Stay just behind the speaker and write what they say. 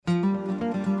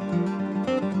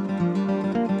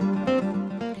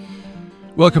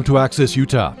Welcome to Access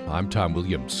Utah. I'm Tom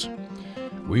Williams.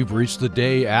 We've reached the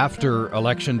day after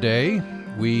Election Day.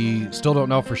 We still don't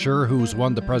know for sure who's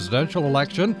won the presidential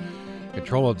election.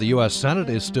 Control of the U.S. Senate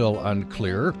is still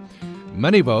unclear.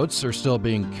 Many votes are still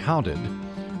being counted.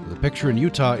 The picture in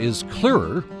Utah is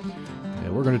clearer.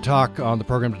 And we're going to talk on the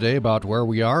program today about where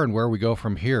we are and where we go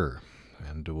from here.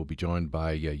 And we'll be joined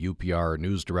by UPR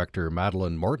News Director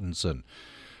Madeleine Mortensen.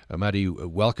 Maddie,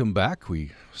 welcome back.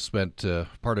 We spent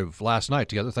part of last night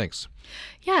together. Thanks.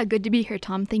 Yeah, good to be here,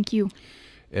 Tom. Thank you.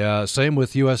 Same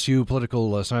with USU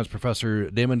political science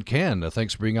professor Damon Cann.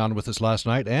 Thanks for being on with us last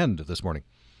night and this morning.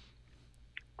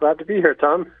 Glad to be here,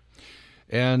 Tom.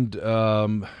 And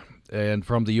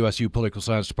from the USU political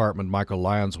science department, Michael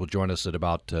Lyons will join us at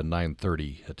about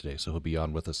 9:30 today, so he'll be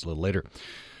on with us a little later.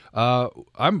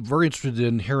 I'm very interested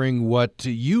in hearing what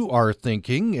you are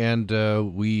thinking, and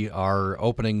we are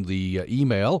opening the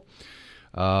email,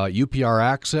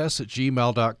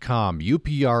 upraccess@gmail.com.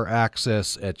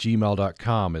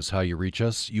 upraccess@gmail.com is how you reach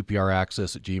us,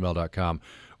 upraccess@gmail.com,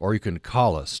 or you can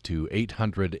call us to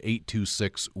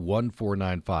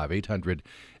 800-826-1495,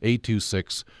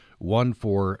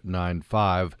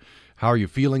 800-826-1495. How are you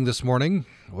feeling this morning?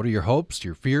 What are your hopes,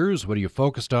 your fears? What are you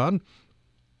focused on?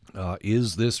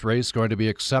 Is this race going to be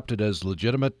accepted as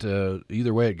legitimate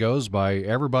either way it goes by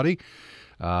everybody?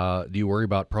 Do you worry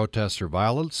about protests or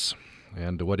violence?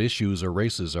 And what issues or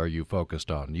races are you focused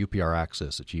on?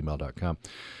 upraccess@gmail.com.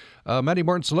 Maddie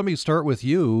Mortensen, let me start with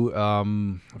you.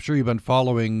 I'm sure you've been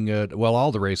following,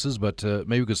 all the races, but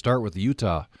maybe we could start with the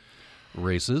Utah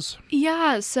races.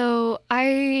 Yeah, so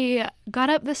I got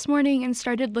up this morning and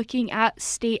started looking at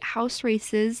state house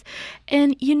races.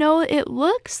 And, it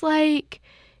looks like,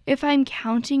 if I'm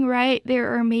counting right,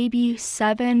 there are maybe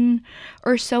 7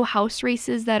 or so house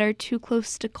races that are too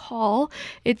close to call.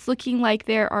 It's looking like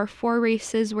there are 4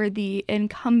 races where the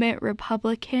incumbent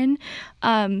Republican,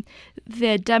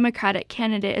 the Democratic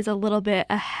candidate, is a little bit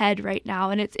ahead right now.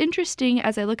 And it's interesting,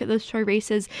 as I look at those 4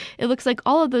 races, it looks like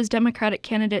all of those Democratic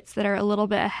candidates that are a little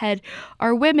bit ahead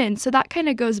are women. So that kind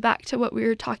of goes back to what we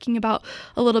were talking about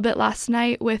a little bit last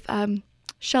night with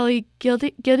Shelley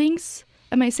Giddings.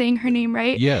 Am I saying her name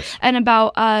right? Yes. And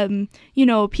about,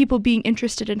 people being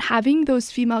interested in having those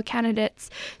female candidates.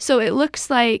 So it looks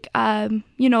like,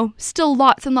 still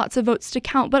lots and lots of votes to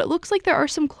count, but it looks like there are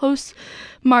some close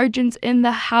margins in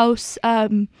the House,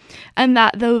 and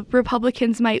that the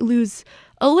Republicans might lose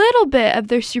a little bit of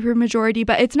their supermajority,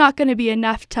 but it's not going to be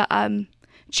enough to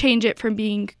change it from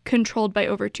being controlled by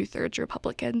over 2/3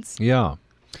 Republicans. Yeah.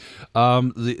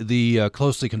 The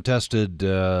closely contested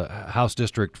House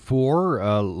District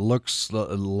 4 looks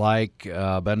like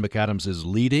Ben McAdams is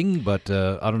leading, but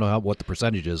I don't know what the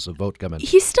percentages of vote come in.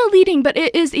 He's still leading, but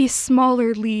it is a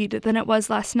smaller lead than it was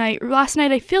last night. Last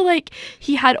night, I feel like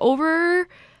he had a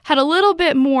little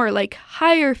bit more, like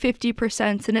higher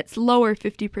 50%, and it's lower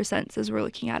 50% as we're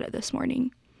looking at it this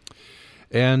morning.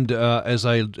 And as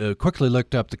I quickly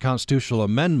looked up the constitutional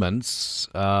amendments,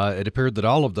 it appeared that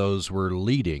all of those were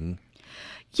leading.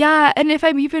 Yeah, and if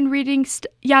I'm even reading,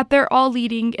 they're all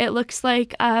leading. It looks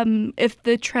like if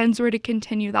the trends were to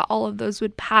continue, that all of those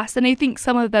would pass. And I think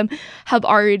some of them have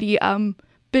already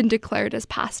been declared as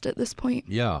passed at this point.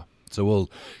 Yeah, so we'll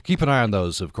keep an eye on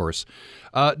those, of course.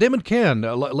 Damon Cann,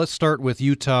 let's start with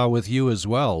Utah with you as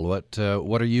well. What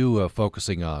are you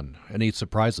focusing on? Any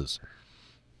surprises?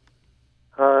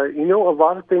 A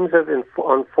lot of things have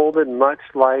unfolded much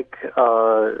like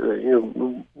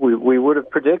we would have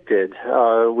predicted.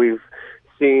 We've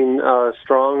seen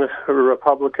strong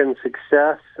Republican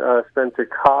success. Spencer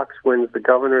Cox wins the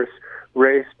governor's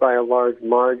race by a large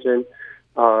margin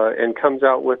and comes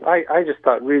out with, I just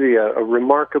thought, really a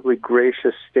remarkably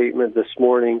gracious statement this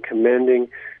morning commending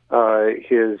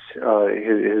his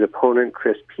opponent,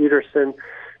 Chris Peterson,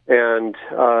 and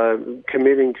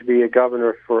committing to be a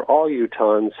governor for all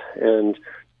Utahns, and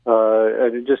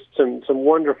just some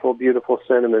wonderful, beautiful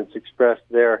sentiments expressed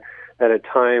there at a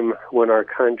time when our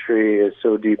country is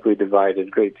so deeply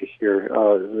divided. Great to hear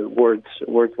words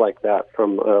like that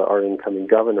from our incoming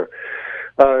governor.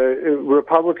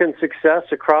 Republican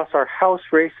success across our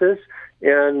House races,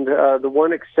 and the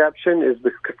one exception is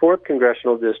the 4th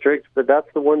Congressional District, but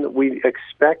that's the one that we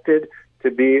expected to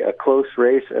be a close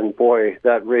race, and boy,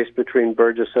 that race between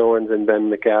Burgess Owens and Ben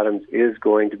McAdams is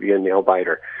going to be a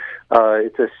nail-biter.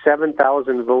 It's a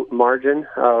 7,000 vote margin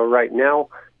right now,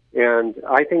 and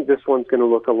I think this one's going to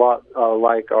look a lot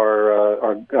like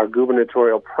our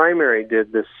gubernatorial primary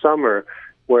did this summer,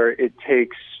 where it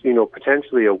takes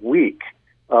potentially a week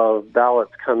of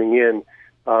ballots coming in.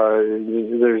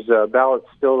 There's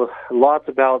lots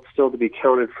of ballots still to be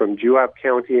counted from Juab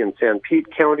County and San Pete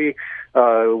County.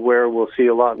 where we'll see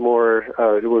a lot more,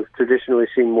 we've traditionally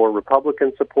seen more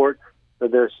Republican support,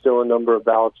 but there's still a number of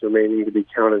ballots remaining to be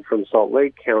counted from Salt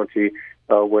Lake County,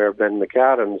 where Ben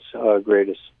McAdams'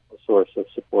 greatest source of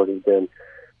support has been.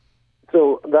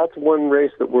 So that's one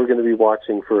race that we're going to be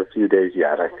watching for a few days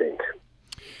yet, I think.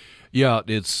 Yeah,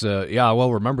 it's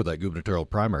well, remember that gubernatorial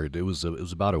primary? It was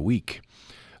about a week.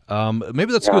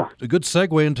 Maybe that's a good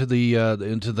segue into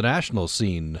the national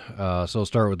scene. So I'll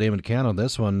start with Damon Cann on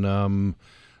this one.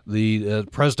 The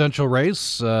presidential race,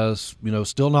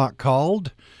 still not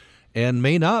called, and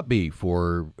may not be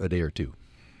for a day or two.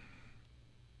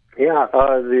 Yeah,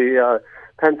 the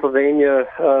Pennsylvania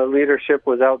leadership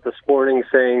was out this morning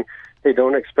saying they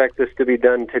don't expect this to be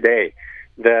done today,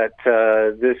 that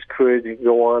this could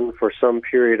go on for some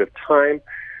period of time.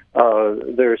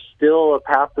 There's still a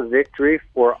path to victory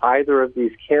for either of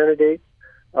these candidates.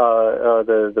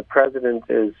 The president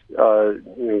is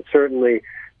certainly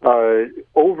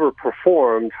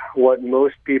overperformed what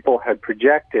most people had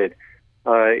projected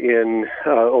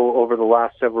over the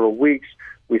last several weeks.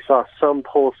 We saw some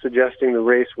polls suggesting the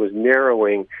race was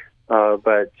narrowing,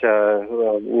 but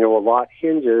a lot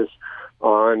hinges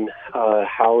on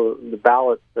how the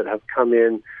ballots that have come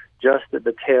in just at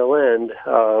the tail end,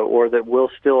 or that will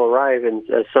still arrive, and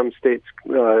as some states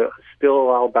still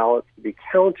allow ballots to be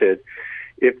counted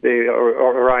if they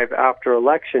arrive after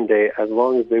Election Day, as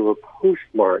long as they were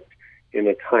postmarked in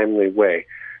a timely way.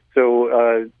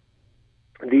 So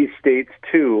these states,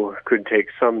 too, could take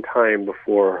some time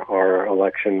before our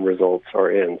election results are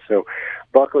in. So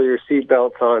buckle your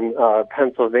seatbelts on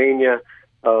Pennsylvania,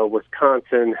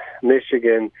 Wisconsin,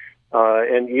 Michigan,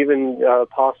 and even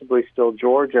possibly still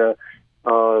Georgia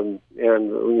or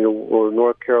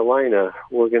North Carolina.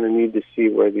 We're going to need to see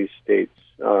where these states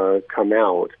come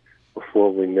out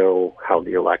before we know how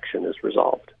the election is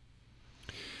resolved.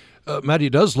 Maddie,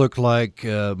 it does look like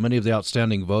many of the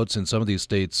outstanding votes in some of these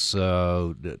states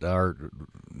are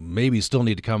maybe still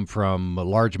need to come from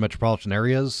large metropolitan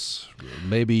areas,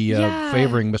 maybe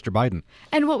favoring Mr. Biden.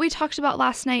 And what we talked about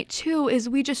last night, too, is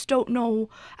we just don't know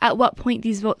at what point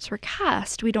these votes were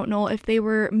cast. We don't know if they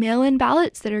were mail-in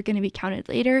ballots that are going to be counted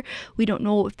later. We don't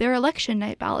know if they're election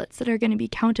night ballots that are going to be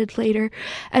counted later.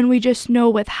 And we just know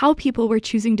with how people were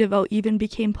choosing to vote even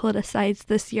became politicized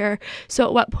this year. So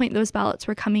at what point those ballots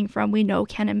were coming from, we know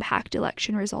can impact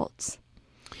election results.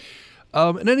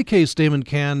 In any case, Damon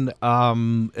Cann,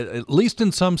 at least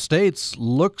in some states,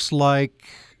 looks like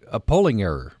a polling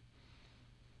error.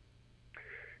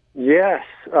 Yes.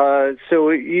 So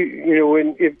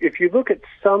if you look at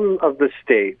some of the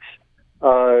states,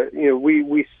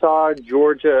 we saw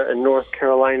Georgia and North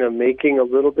Carolina making a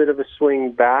little bit of a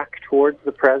swing back towards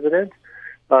the president,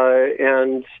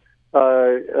 and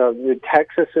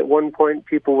Texas at one point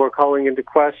people were calling into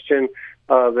question.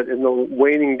 But in the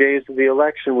waning days of the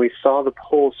election, we saw the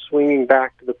polls swinging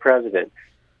back to the president.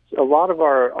 A lot of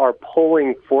our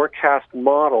polling forecast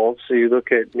models, so you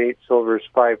look at Nate Silver's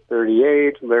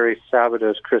 538, Larry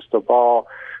Sabato's crystal ball,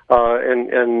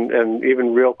 and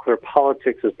even Real Clear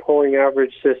Politics' polling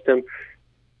average system,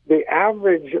 they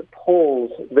average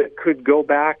polls that could go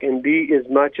back and be as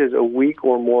much as a week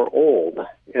or more old.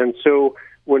 And so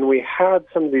when we had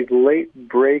some of these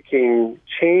late-breaking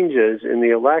changes in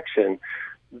the election,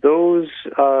 those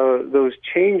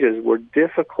changes were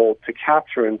difficult to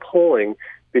capture in polling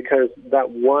because those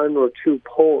one or two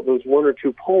polls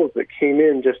that came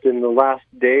in just in the last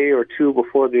day or two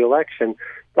before the election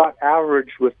got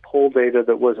averaged with poll data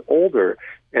that was older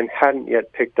and hadn't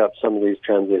yet picked up some of these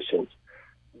transitions.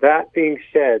 That being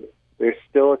said, there's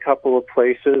still a couple of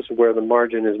places where the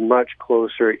margin is much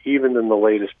closer, even than the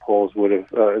latest polls would have,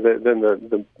 than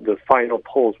the final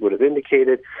polls would have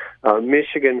indicated.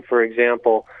 Michigan, for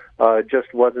example,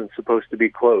 just wasn't supposed to be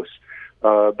close,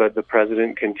 but the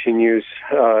president continues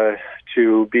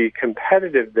to be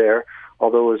competitive there.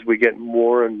 Although as we get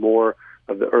more and more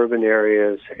of the urban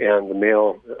areas and the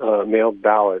mail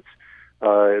ballots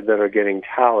that are getting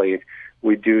tallied,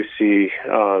 we do see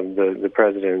the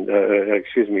president,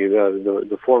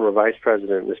 the former vice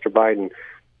president, Mr. Biden,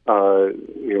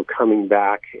 coming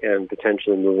back and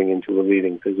potentially moving into a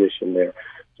leading position there.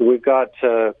 So we've got,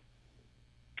 some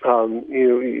of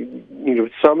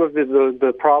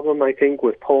the problem I think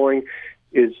with polling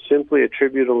is simply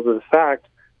attributable to the fact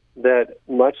that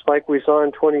much like we saw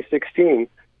in 2016,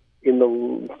 in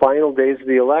the final days of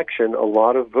the election, a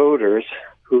lot of voters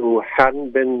who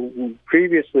hadn't been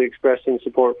previously expressing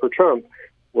support for Trump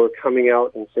were coming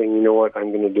out and saying, you know what,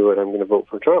 I'm going to do it. I'm going to vote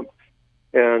for Trump.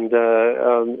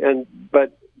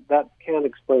 But that can't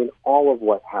explain all of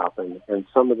what happened. And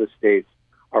some of the states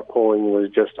our polling was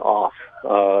just off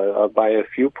by a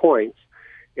few points,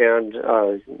 and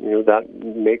that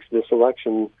makes this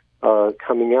election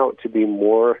coming out to be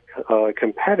more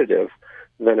competitive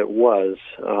than it was,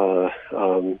 or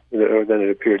than it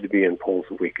appeared to be in polls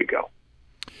a week ago.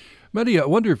 Betty, I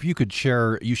wonder if you could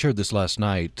share, you shared this last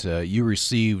night, you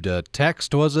received a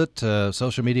text, was it,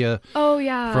 social media? Oh,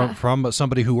 yeah. From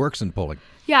somebody who works in polling.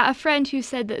 Yeah, a friend who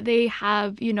said that they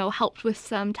have, helped with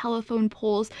some telephone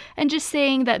polls, and just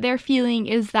saying that their feeling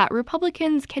is that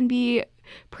Republicans can be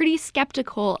pretty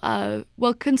skeptical of,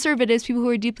 conservatives, people who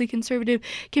are deeply conservative,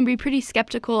 can be pretty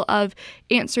skeptical of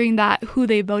answering that who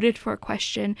they voted for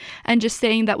question, and just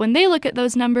saying that when they look at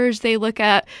those numbers, they look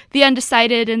at the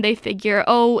undecided and they figure,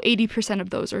 80% of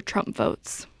those are Trump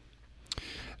votes.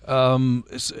 So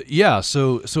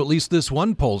at least this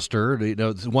one pollster,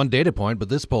 it's one data point, but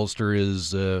this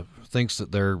pollster thinks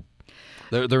that they're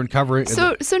uncovering.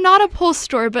 So not a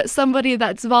pollster, but somebody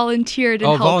that's volunteered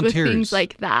and helped with things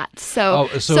like that. So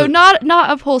not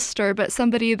a pollster, but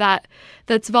somebody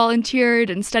that's volunteered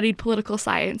and studied political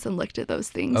science and looked at those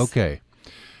things. Okay,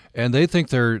 and they think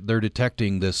they're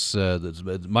detecting this. This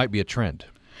might be a trend.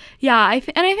 Yeah, I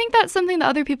think that's something that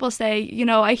other people say.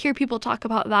 I hear people talk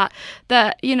about that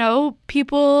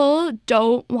people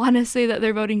don't want to say that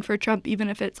they're voting for Trump, even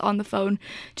if it's on the phone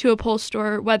to a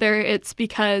pollster, whether it's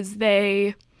because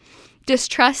they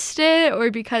distrust it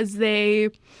or because they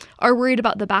are worried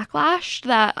about the backlash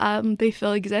that they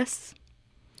feel exists.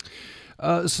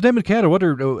 So, David Canada, I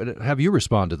wonder, have you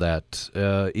responded to that?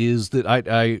 Is that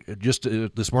I just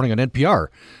this morning on NPR,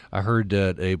 I heard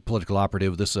a political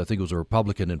operative, I think it was a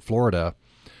Republican in Florida,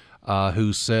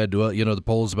 who said, well, the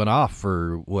poll's been off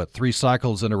for, 3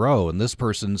 cycles in a row, and this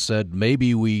person said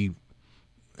maybe we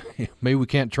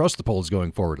can't trust the polls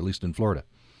going forward, at least in Florida.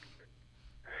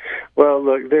 Well,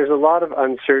 look, there's a lot of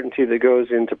uncertainty that goes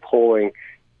into polling,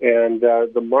 and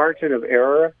the margin of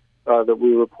error that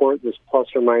we report, this plus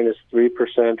or minus 3%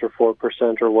 or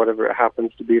 4% or whatever it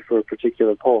happens to be for a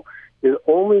particular poll, is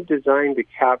only designed to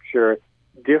capture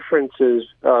differences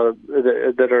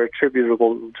that are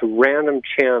attributable to random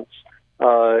chance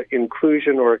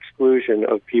inclusion or exclusion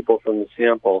of people from the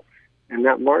sample. And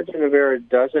that margin of error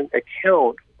doesn't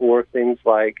account for things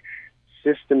like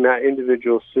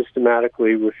individuals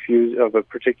systematically refuse of a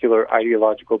particular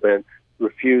ideological bent,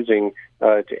 refusing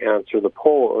to answer the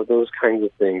poll, or those kinds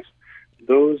of things.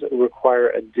 Those require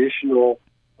additional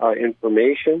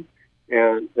information,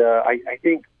 and I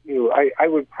think I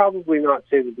would probably not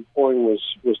say that the polling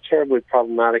was terribly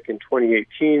problematic in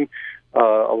 2018. A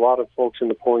lot of folks in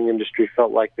the polling industry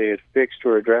felt like they had fixed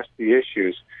or addressed the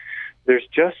issues. There's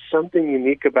just something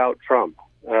unique about Trump,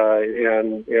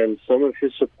 and some of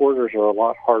his supporters are a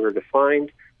lot harder to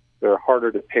find. They're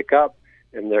harder to pick up,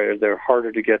 and they're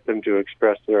harder to get them to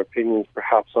express their opinions,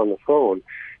 perhaps on the phone.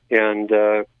 And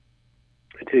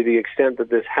to the extent that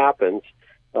this happens,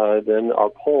 then our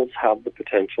polls have the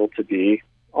potential to be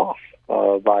off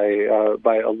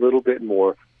by a little bit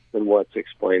more than what's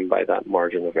explained by that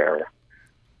margin of error.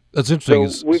 That's interesting.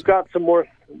 So we've got some more.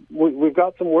 We've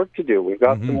got some work to do. We've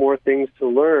got some more things to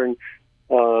learn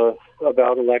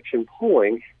about election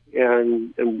polling,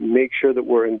 and make sure that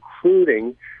we're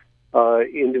including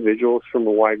individuals from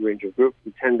a wide range of groups.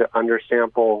 We tend to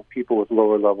undersample people with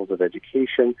lower levels of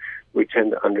education. We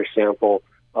tend to undersample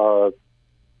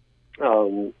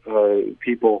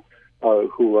people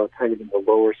who are kind of in the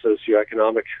lower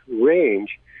socioeconomic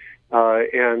range.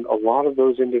 And a lot of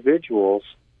those individuals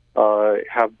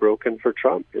have broken for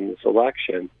Trump in this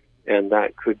election. And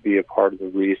that could be a part of the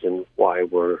reason why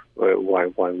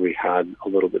we had a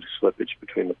little bit of slippage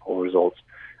between the poll results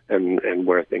and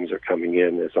where things are coming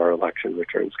in as our election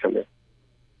returns come in.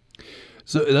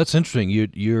 So that's interesting.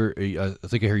 I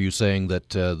think I hear you saying that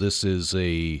this is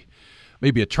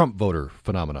maybe a Trump voter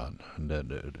phenomenon.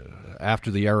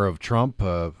 After the era of Trump,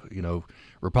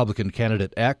 Republican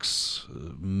candidate X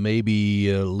may be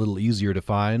a little easier to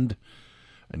find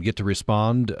and get to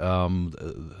respond,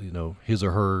 his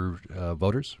or her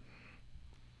voters?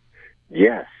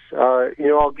 Yes.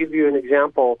 I'll give you an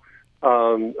example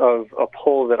of a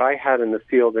poll that I had in the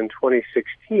field in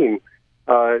 2016.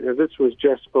 This was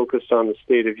just focused on the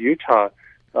state of Utah,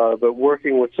 but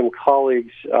working with some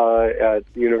colleagues at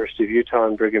the University of Utah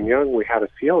and Brigham Young, we had a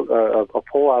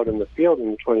poll out in the field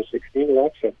in the 2016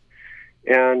 election.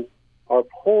 And our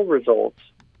poll results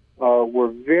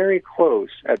were very close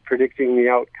at predicting the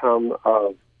outcome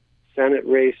of Senate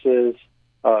races,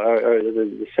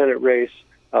 the Senate race.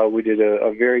 We did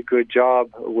a very good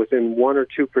job within 1 or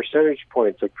 2 percentage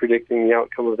points of predicting the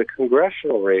outcome of the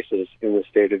congressional races in the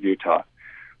state of Utah.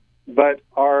 but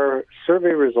our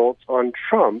survey results on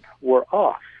Trump were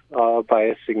off by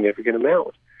a significant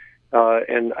amount.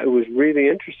 And it was really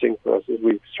interesting for us as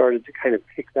we started to kind of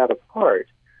pick that apart,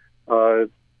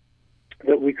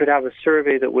 that we could have a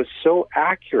survey that was so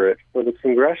accurate for the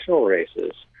congressional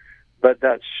races, but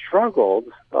that struggled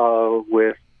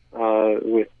with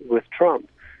Trump.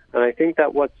 And I think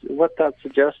that what that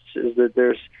suggests is that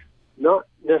there's not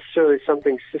necessarily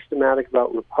something systematic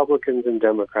about Republicans and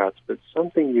Democrats, but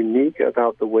something unique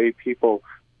about the way people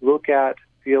look at,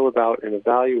 feel about, and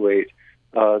evaluate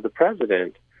the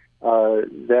president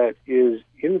that is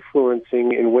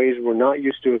influencing in ways we're not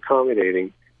used to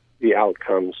accommodating the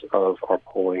outcomes of our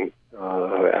polling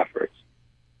efforts.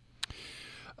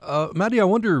 Maddie, I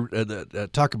wonder,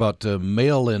 talk about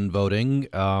mail-in voting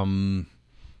and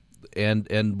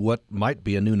what might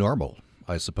be a new normal,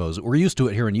 I suppose. We're used to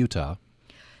it here in Utah.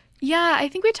 Yeah, I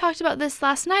think we talked about this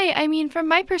last night. I mean, from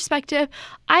my perspective,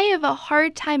 I have a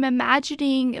hard time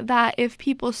imagining that if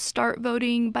people start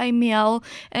voting by mail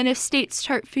and if states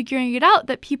start figuring it out,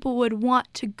 that people would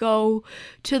want to go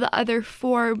to the other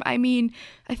form. I mean,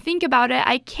 I think about it.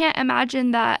 I can't imagine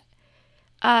that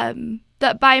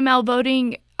that by mail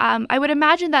voting, I would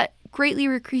imagine that greatly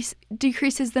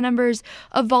decreases the numbers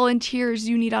of volunteers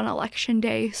you need on election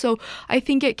day. So I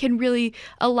think it can really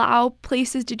allow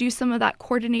places to do some of that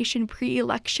coordination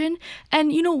pre-election.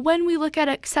 And, you know, when we look at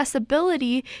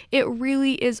accessibility, it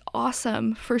really is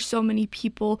awesome for so many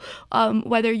people,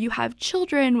 whether you have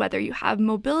children, whether you have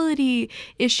mobility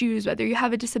issues, whether you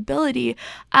have a disability.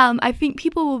 I think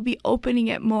people will be opening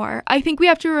it more. I think we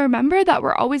have to remember that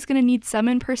we're always going to need some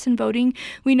in-person voting.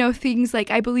 We know things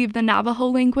like, I believe, the Navajo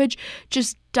language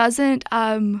just doesn't,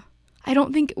 I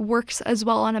don't think works as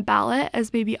well on a ballot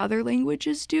as maybe other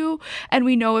languages do. And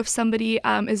we know if somebody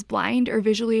is blind or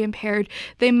visually impaired,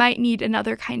 they might need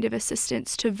another kind of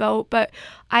assistance to vote. But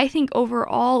I think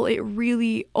overall, it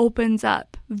really opens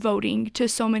up voting to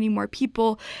so many more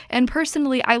people. And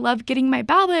personally, I love getting my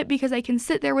ballot because I can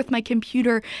sit there with my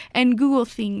computer and Google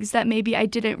things that maybe I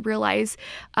didn't realize.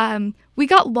 We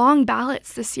got long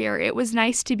ballots this year. It was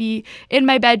nice to be in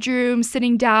my bedroom,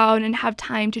 sitting down and have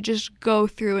time to just go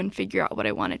through and figure out what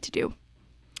I wanted to do.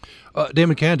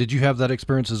 Damon Cann, did you have that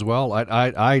experience as well?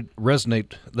 That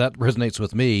resonates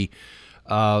with me,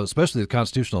 especially the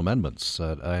constitutional amendments.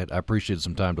 I appreciated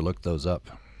some time to look those up.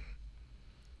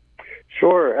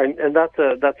 Sure, and that's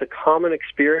a common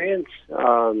experience.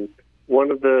 One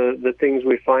of the things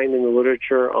we find in the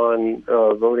literature on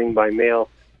voting by mail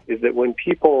is that when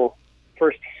people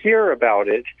first hear about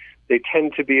it, they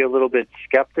tend to be a little bit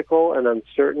skeptical and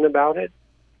uncertain about it.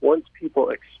 Once people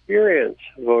experience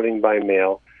voting by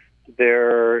mail,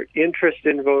 their interest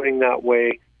in voting that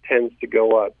way tends to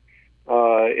go up,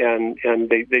 and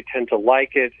they tend to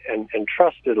like it and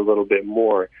trust it a little bit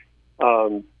more.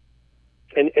 And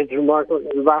it's remarkable.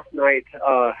 Last night,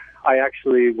 I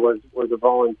actually was a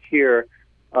volunteer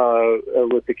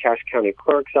with the Cache County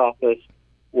Clerk's office,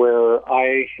 where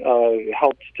I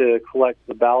helped to collect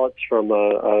the ballots from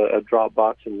a drop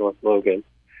box in North Logan.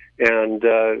 And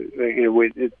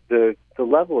the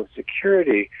level of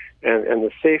security and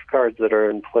the safeguards that are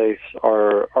in place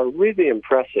are really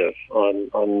impressive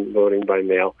on voting by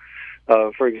mail.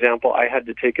 For example, I had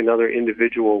to take another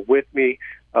individual with me.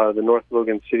 The North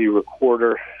Logan City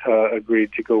Recorder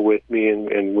agreed to go with me,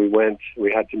 and we went.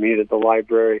 We had to meet at the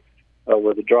library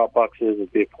where the drop box is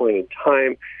at the appointed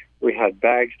time. We had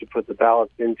bags to put the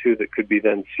ballots into that could be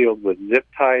then sealed with zip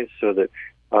ties so that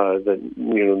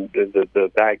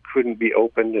the bag couldn't be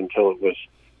opened until it was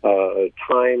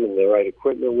time and the right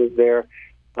equipment was there,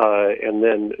 and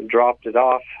then dropped it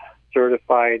off,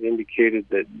 certified, indicated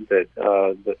that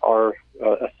our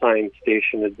assigned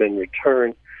station had been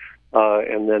returned,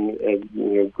 and then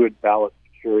good ballot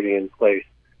security in place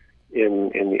in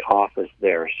the office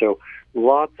there. So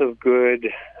lots of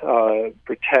good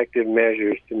protective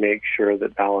measures to make sure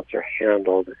that ballots are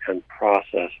handled and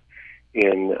processed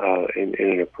in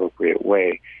an appropriate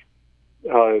way.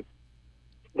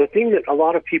 The thing that a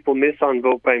lot of people miss on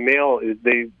vote by mail is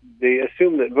they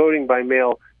assume that voting by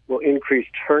mail will increase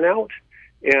turnout.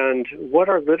 And what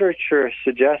our literature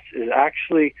suggests is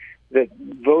actually that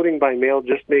voting by mail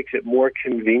just makes it more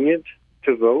convenient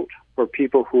to vote for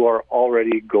people who are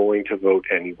already going to vote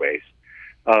anyways.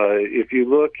 If you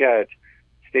look at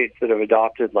states that have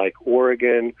adopted like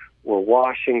Oregon or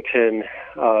Washington,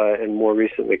 and more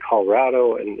recently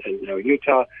Colorado and now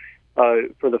Utah,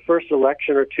 for the first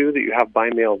election or two that you have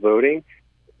by-mail voting,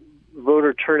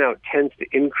 voter turnout tends to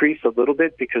increase a little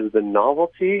bit because of the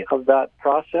novelty of that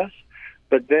process.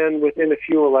 But then within a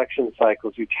few election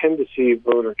cycles, you tend to see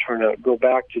voter turnout go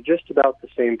back to just about the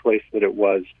same place that it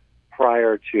was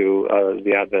prior to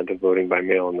the advent of voting by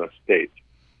mail in those states.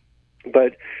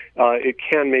 But it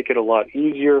can make it a lot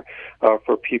easier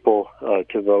for people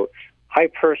to vote. I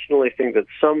personally think that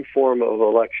some form of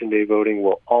Election Day voting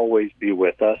will always be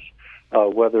with us,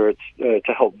 whether it's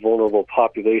to help vulnerable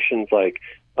populations like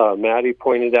Maddie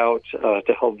pointed out,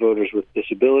 to help voters with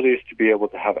disabilities to be able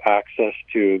to have access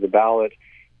to the ballot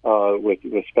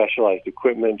with specialized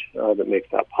equipment that makes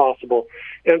that possible,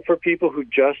 and for people who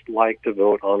just like to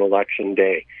vote on Election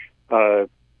Day.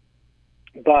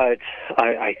 But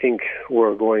I think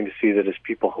we're going to see that as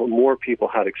more people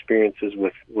had experiences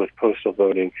with postal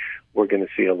voting, we're going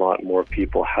to see a lot more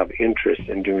people have interest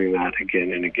in doing that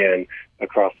again and again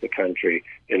across the country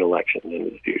in elections in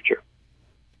the future.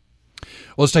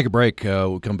 Well, let's take a break.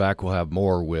 We'll come back. We'll have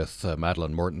more with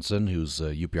Madeleine Mortensen, who's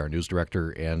UPR News Director,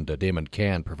 and Damon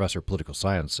Cann, Professor of Political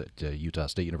Science at Utah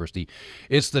State University.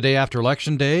 It's the day after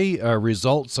Election Day.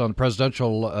 Results on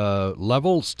presidential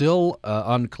level still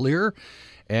unclear,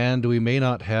 and we may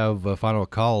not have final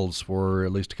calls for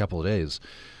at least a couple of days.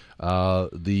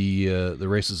 The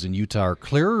races in Utah are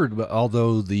clear,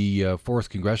 although the 4th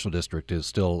Congressional District is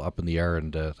still up in the air,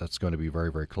 and that's going to be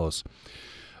very, very close.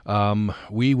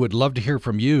 We would love to hear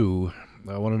from you.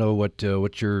 I want to know what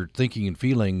you're thinking and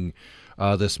feeling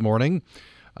this morning.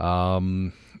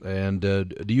 And do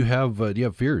you have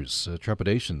fears,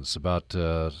 trepidations about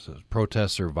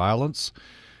protests or violence?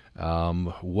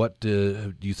 What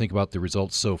do you think about the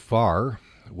results so far?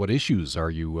 What issues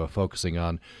are you focusing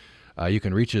on? You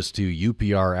can reach us to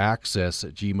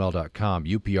upraccess@gmail.com,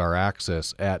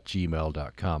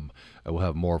 upraccess@gmail.com. We'll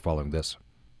have more following this.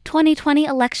 2020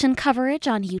 election coverage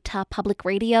on Utah Public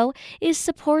Radio is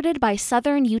supported by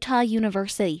Southern Utah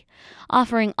University,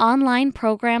 offering online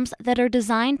programs that are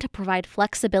designed to provide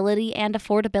flexibility and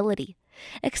affordability.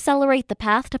 Accelerate the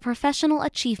path to professional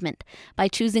achievement by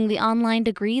choosing the online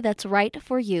degree that's right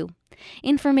for you.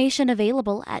 Information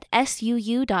available at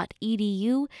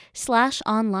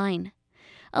suu.edu/online.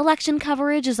 Election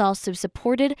coverage is also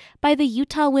supported by the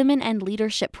Utah Women and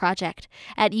Leadership Project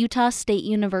at Utah State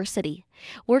University,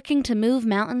 working to move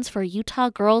mountains for Utah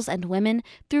girls and women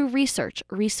through research,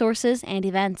 resources, and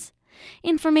events.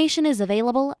 Information is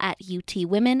available at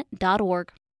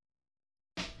utwomen.org.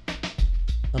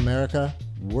 America,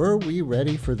 were we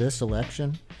ready for this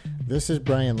election? This is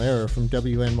Brian Lehrer from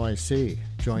WNYC.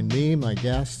 Join me, my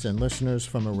guests, and listeners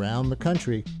from around the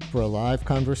country for a live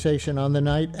conversation on the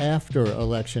night after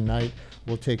Election Night.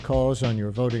 We'll take calls on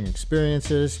your voting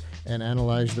experiences and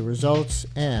analyze the results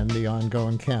and the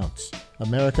ongoing counts.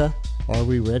 America, are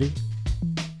we ready?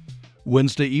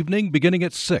 Wednesday evening, beginning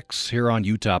at 6 here on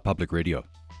Utah Public Radio.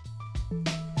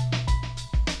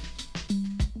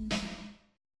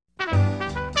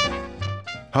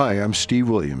 Hi, I'm Steve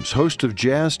Williams, host of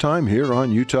Jazz Time here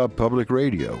on Utah Public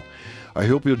Radio. I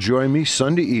hope you'll join me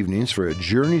Sunday evenings for a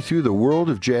journey through the world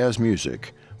of jazz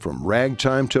music, from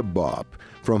ragtime to bop,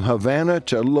 from Havana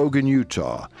to Logan,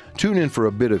 Utah. Tune in for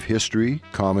a bit of history,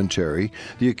 commentary,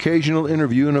 the occasional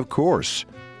interview, and of course,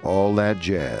 all that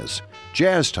jazz.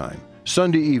 Jazz Time,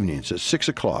 Sunday evenings at 6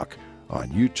 o'clock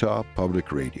on Utah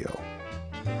Public Radio.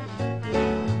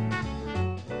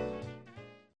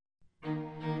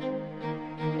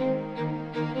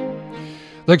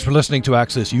 Thanks for listening to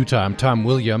Access Utah. I'm Tom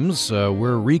Williams.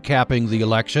 We're recapping the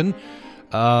election.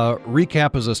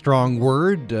 Recap is a strong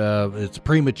word. It's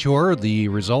premature. The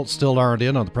results still aren't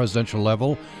in on the presidential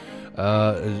level.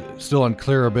 Still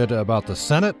unclear a bit about the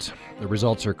Senate. The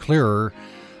results are clearer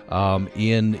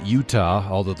in Utah,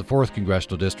 although the 4th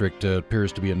Congressional District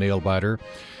appears to be a nail-biter.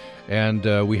 And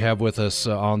we have with us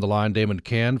on the line Damon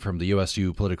Cann from the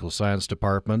USU Political Science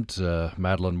Department,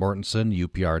 Madeleine Mortensen,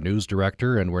 UPR News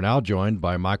Director, and we're now joined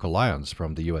by Michael Lyons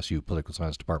from the USU Political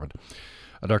Science Department.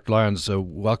 Dr. Lyons,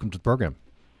 welcome to the program.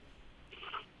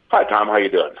 Hi, Tom. How you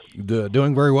doing?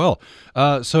 Doing very well.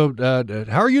 So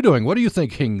how are you doing? What are you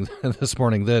thinking this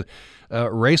morning? The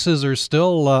races are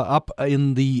still up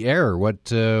in the air.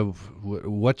 What's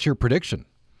your prediction?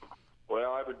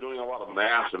 Well, I've been doing a lot of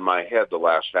math in my head the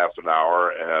last half an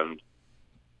hour, and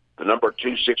the number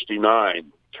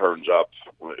 269 turns up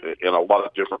in a lot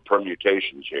of different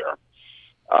permutations here.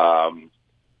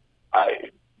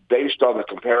 Based on the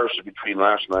comparison between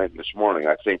last night and this morning,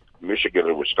 I think Michigan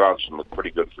and Wisconsin look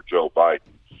pretty good for Joe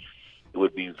Biden. It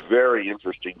would be very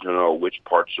interesting to know which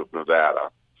parts of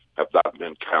Nevada have not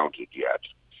been counted yet.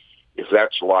 If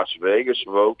that's Las Vegas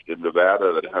vote in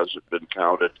Nevada that hasn't been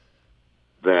counted,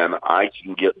 then I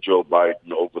can get Joe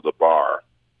Biden over the bar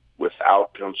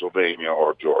without Pennsylvania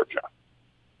or Georgia.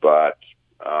 But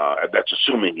that's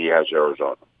assuming he has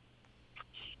Arizona.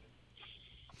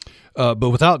 But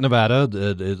without Nevada,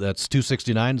 that's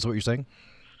 269 is what you're saying?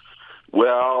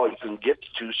 Well, you can get to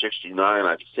 269,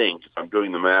 I think, if I'm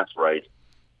doing the math right,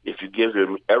 if you give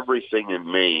him everything in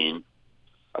Maine.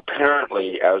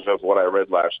 Apparently, as of what I read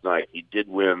last night, he did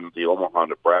win the Omaha,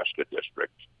 Nebraska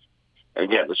district. And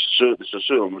again, this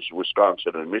assumes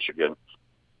Wisconsin and Michigan,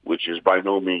 which is by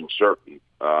no means certain.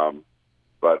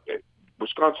 But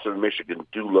Wisconsin and Michigan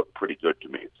do look pretty good to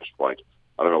me at this point.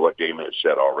 I don't know what Damon has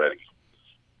said already.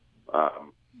 But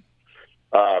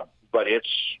it's,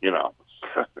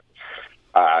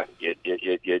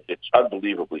 it's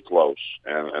unbelievably close,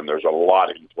 and there's a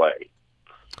lot in play.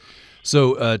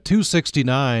 So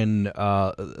 269,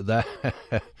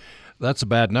 that's a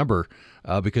bad number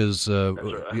because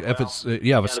if it's of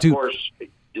course,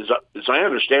 as I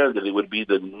understand it, it would be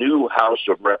the new House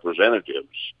of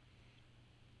Representatives.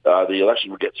 The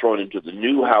election would get thrown into the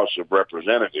new House of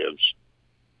Representatives.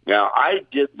 Now, I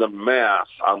did the math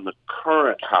on the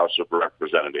current House of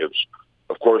Representatives.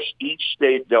 Of course, each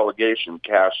state delegation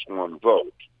casts one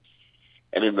vote.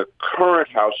 And in the current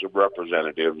House of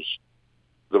Representatives,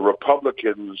 the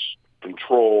Republicans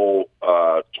control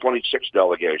 26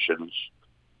 delegations,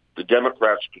 the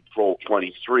Democrats control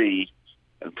 23,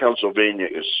 and Pennsylvania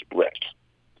is split.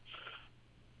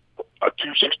 A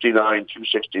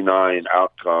 269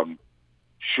 outcome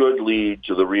should lead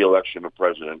to the reelection of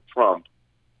President Trump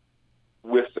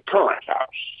with the current House.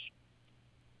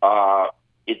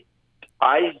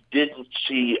 I didn't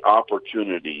see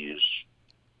opportunities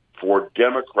for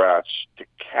Democrats to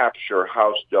capture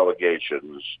House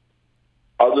delegations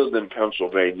other than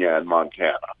Pennsylvania and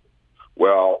Montana.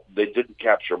 Well, they didn't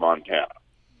capture Montana.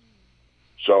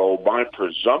 So my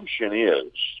presumption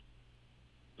is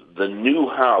the new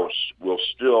House will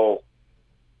still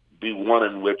be one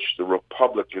in which the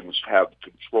Republicans have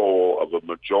control of a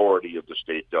majority of the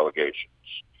state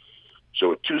delegations.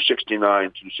 So at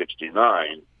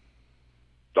 269,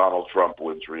 Donald Trump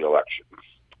wins re-election,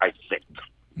 I think.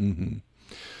 Mm-hmm.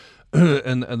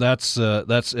 And that's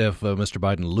if Mr.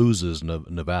 Biden loses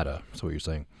Nevada. That's what you're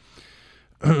saying.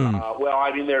 Well,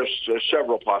 I mean, there's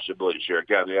several possibilities here.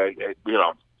 Again,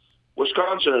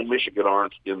 Wisconsin and Michigan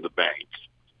aren't in the bank,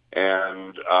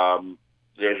 and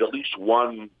there's at least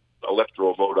one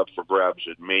electoral vote up for grabs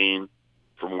in Maine,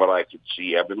 from what I could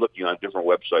see. I've been looking on different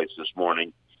websites this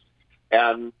morning,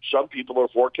 and some people are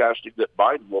forecasting that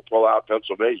Biden will pull out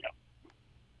Pennsylvania.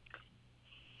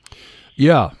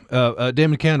 Yeah,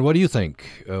 Damon Cann, what do you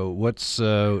think? What's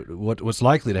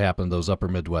likely to happen in those upper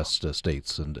Midwest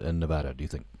states and Nevada? Do you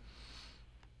think?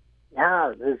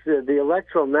 Yeah, the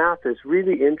electoral math is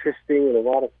really interesting and a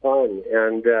lot of fun,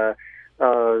 and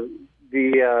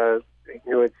it's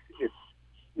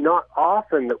not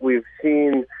often that we've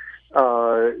seen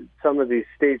some of these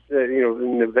states,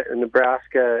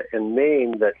 Nebraska and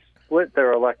Maine, that split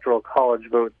their electoral college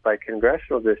votes by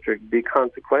congressional district be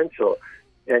consequential.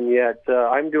 And yet,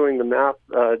 I'm doing the math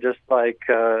just like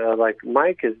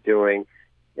Mike is doing,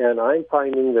 and I'm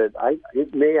finding that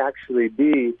it may actually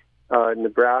be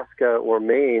Nebraska or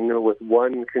Maine with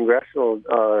one congressional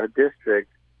district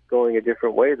going a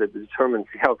different way that determines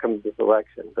the outcome of this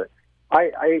election. But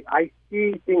I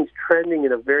see things trending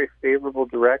in a very favorable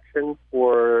direction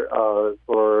for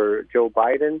Joe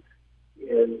Biden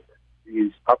in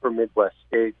these upper Midwest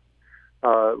states.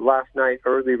 Last night,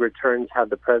 early returns had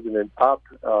the president up.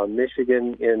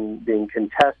 Michigan in being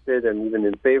contested and even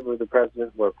in favor of the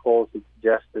president, where polls had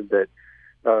suggested that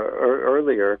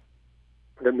earlier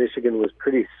that Michigan was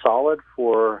pretty solid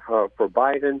for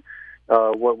Biden.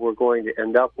 What we're going to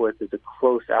end up with is a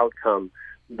close outcome.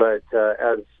 But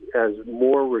as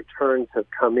more returns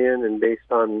have come in, and based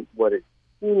on what it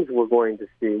seems we're going to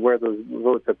see, where those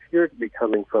votes appear to be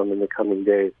coming from in the coming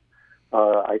days,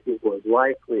 I think we're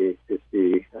likely to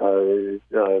see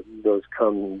those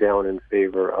come down in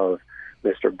favor of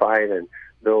Mr. Biden.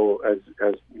 Though, as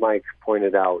Mike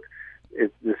pointed out,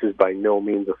 this is by no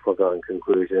means a foregone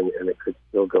conclusion, and it could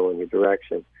still go in a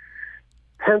direction.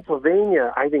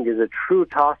 Pennsylvania, I think, is a true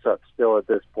toss-up still at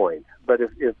this point. But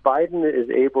if Biden is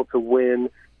able to win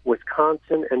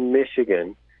Wisconsin and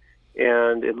Michigan,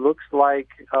 and it looks like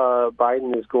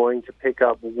Biden is going to pick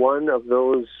up one of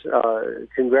those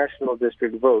congressional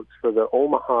district votes for the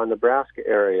Omaha, Nebraska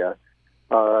area,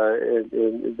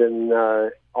 then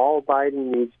all Biden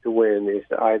needs to win is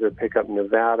to either pick up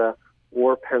Nevada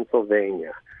or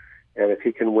Pennsylvania. And if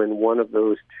he can win one of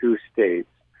those two states,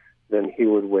 then he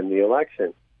would win the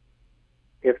election.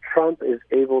 If Trump is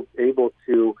able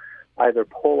to either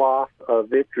pull off a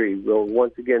victory, will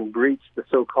once again breach the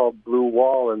so-called blue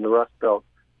wall in the Rust Belt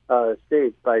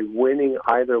states by winning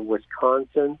either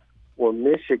Wisconsin or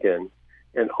Michigan,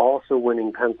 and also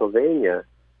winning Pennsylvania,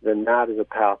 then that is a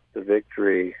path to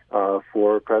victory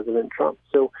for President Trump.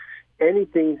 So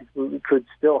anything could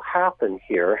still happen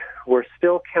here. We're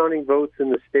still counting votes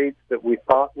in the states that we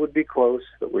thought would be close,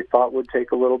 that we thought would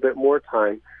take a little bit more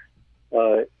time.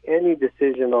 Any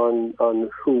decision on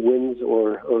who wins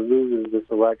or loses this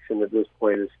election at this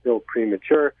point is still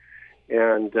premature,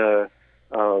 and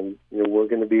we're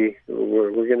going to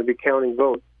be counting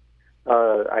votes.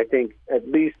 I think at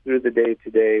least through the day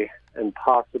today, and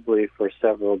possibly for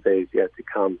several days yet to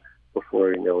come before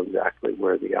we know exactly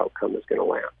where the outcome is going to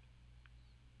land.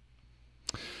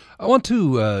 I want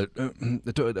to,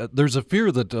 there's a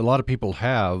fear that a lot of people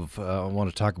have. I want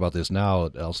to talk about this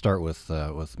now. I'll start with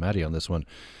Maddie on this one.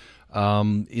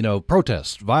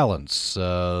 Protest, violence,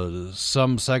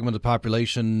 some segment of the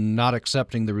population not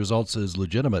accepting the results as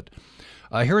legitimate.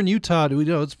 Here in Utah,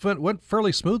 it went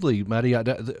fairly smoothly, Maddie.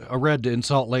 I read in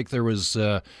Salt Lake there was,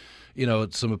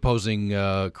 some opposing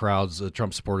crowds,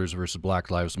 Trump supporters versus Black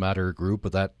Lives Matter group,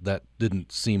 but that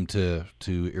didn't seem to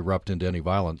erupt into any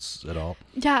violence at all.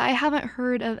 Yeah, I haven't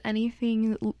heard of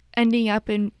anything ending up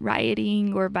in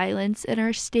rioting or violence in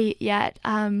our state yet.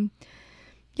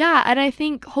 Yeah, and I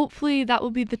think hopefully that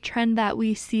will be the trend that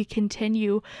we see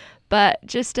continue. But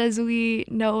just as we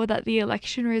know that the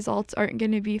election results aren't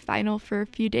going to be final for a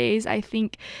few days, I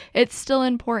think it's still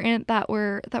important that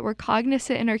we're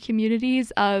cognizant in our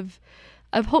communities of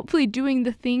hopefully doing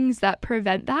the things that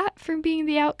prevent that from being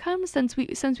the outcome, since we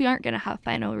aren't going to have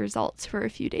final results for a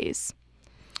few days.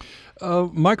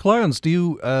 Mike Lyons, do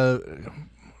you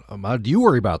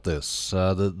worry about this?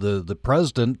 The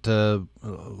president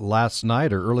last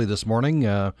night or early this morning,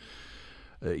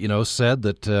 said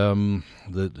that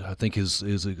I think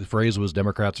his phrase was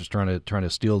Democrats are trying to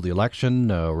steal the election.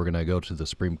 We're going to go to the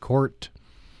Supreme Court.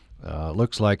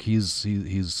 Looks like he's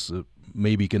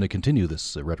maybe going to continue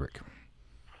this rhetoric.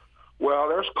 Well,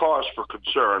 there's cause for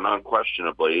concern,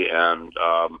 unquestionably, and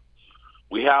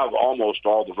we have almost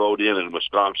all the vote in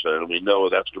Wisconsin, and we know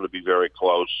that's going to be very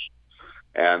close.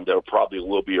 And there probably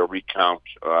will be a recount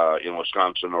in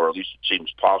Wisconsin, or at least it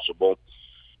seems possible.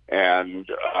 And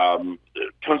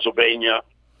Pennsylvania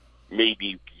may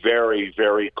be very,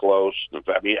 very close. In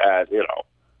fact,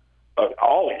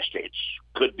 all these states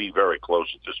could be very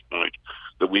close at this point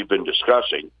that we've been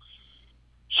discussing.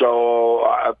 So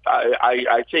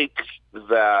I think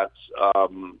that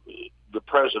the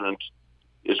president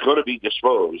is going to be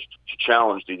disposed to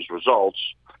challenge these results.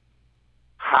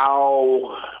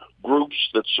 How groups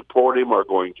that support him are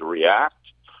going to react,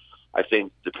 I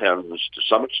think, depends to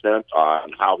some extent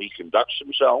on how he conducts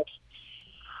himself.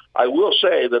 I will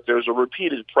say that there's a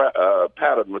repeated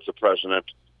pattern with the president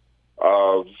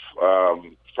of,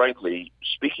 frankly,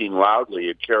 speaking loudly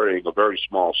and carrying a very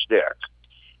small stick.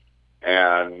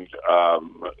 And,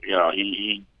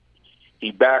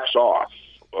 he backs off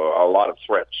a lot of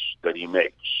threats that he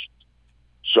makes.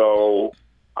 So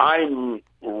I'm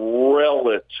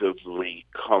relatively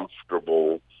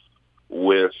comfortable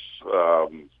with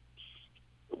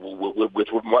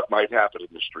what might happen in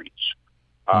the streets.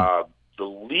 The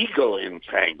legal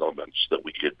entanglements that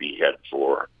we could be headed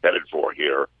for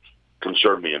here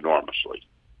concern me enormously.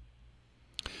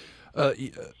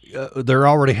 There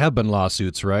already have been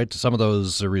lawsuits, right? Some of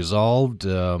those are resolved,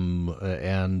 but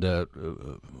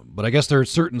I guess there are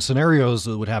certain scenarios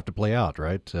that would have to play out,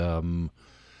 right? Right,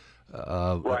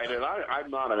 and I'm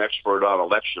not an expert on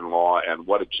election law and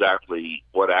what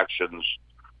actions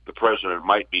the president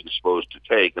might be disposed to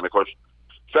take. And, of course,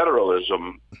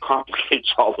 federalism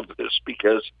complicates all of this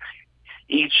because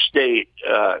each state,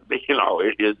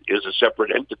 is a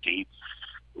separate entity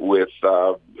with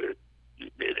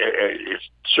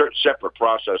certain separate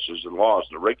processes and laws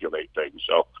that regulate things.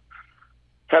 So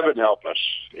heaven help us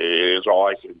is all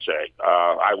I can say.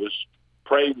 I was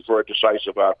praying for a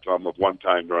decisive outcome of one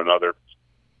kind or another,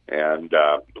 and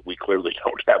we clearly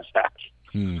don't have that.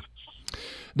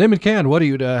 Damon Cann,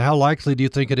 how likely do you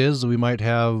think it is that we might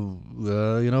have,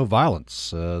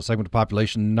 violence, a segment of the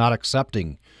population not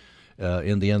accepting,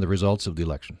 in the end, the results of the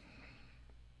election?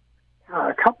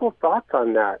 A couple thoughts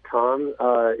on that, Tom.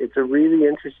 It's a really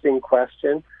interesting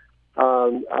question.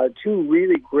 Two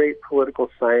really great political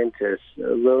scientists,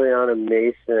 Liliana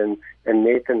Mason and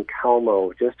Nathan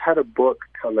Kalmo, just had a book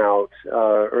come out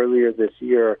earlier this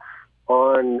year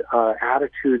on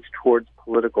attitudes towards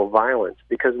political violence,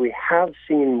 because we have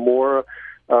seen more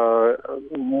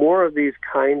of these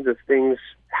kinds of things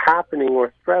happening,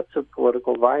 or threats of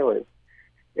political violence.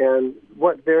 And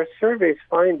what their surveys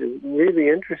find is really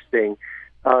interesting,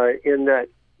 in that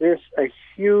there's a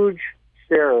huge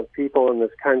share of people in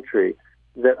this country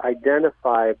that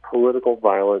identify political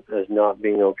violence as not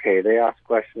being okay. They ask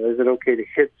questions: is it okay to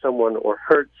hit someone or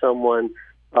hurt someone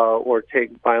or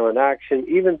take violent action?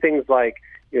 Even things like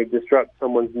disrupt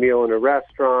someone's meal in a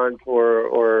restaurant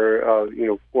or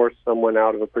force someone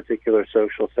out of a particular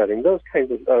social setting. Those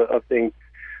kinds of things.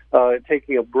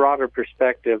 Taking a broader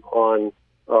perspective on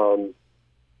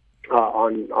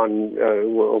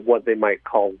what they might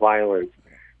call violence.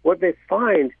 What they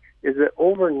find is that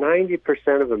over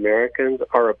 90% of Americans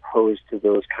are opposed to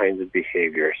those kinds of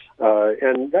behaviors.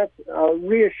 And that's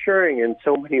reassuring in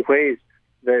so many ways,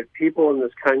 that people in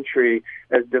this country,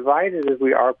 as divided as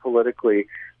we are politically,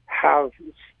 have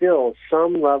still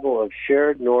some level of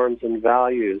shared norms and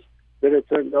values, that it's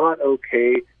not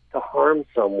okay to harm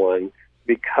someone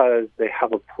because they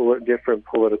have a different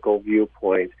political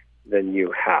viewpoint than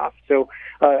you have. So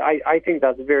I think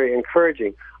that's very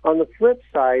encouraging. On the flip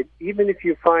side, even if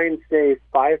you find, say,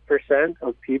 5%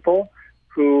 of people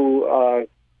who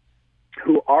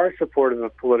are supportive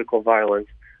of political violence,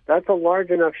 that's a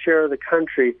large enough share of the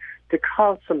country to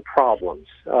cause some problems,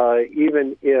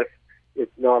 even if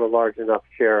it's not a large enough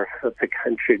share of the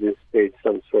country to stage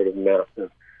some sort of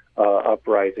massive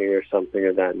uprising or something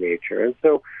of that nature. And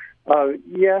so,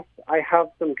 yes, I have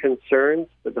some concerns,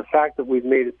 but the fact that we've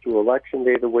made it through Election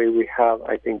Day the way we have,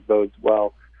 I think bodes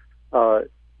well.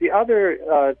 The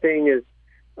other thing is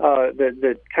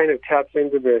that kind of taps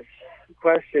into this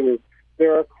question is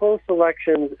there are close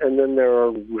elections and then there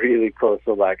are really close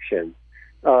elections.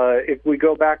 If we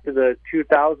go back to the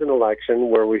 2000 election,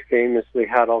 where we famously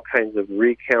had all kinds of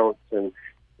recounts and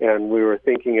we were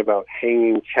thinking about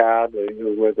hanging Chad,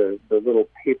 where the little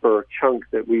paper chunk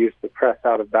that we used to press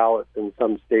out of ballots in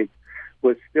some states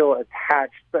was still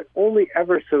attached, but only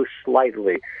ever so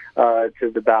slightly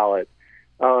to the ballot.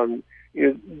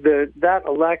 That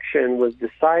election was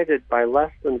decided by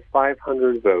less than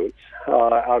 500 votes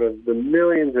out of the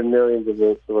millions and millions of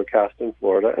votes that were cast in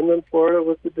Florida, and then Florida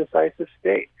was the decisive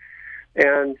state.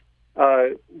 And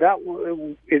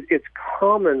it's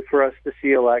common for us to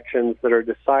see elections that are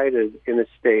decided in a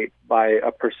state by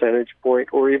a percentage point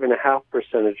or even a half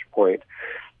percentage point.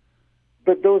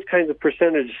 But those kinds of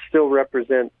percentages still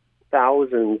represent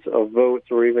thousands of votes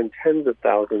or even tens of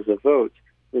thousands of votes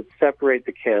that separate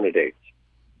the candidates.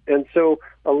 And so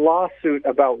a lawsuit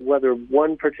about whether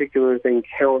one particular thing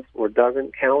counts or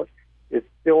doesn't count is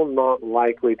still not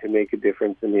likely to make a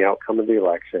difference in the outcome of the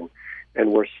election.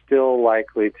 And we're still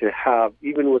likely to have,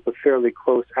 even with a fairly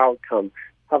close outcome,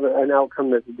 have an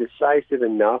outcome that's decisive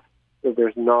enough that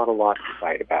there's not a lot to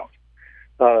fight about.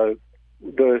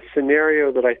 The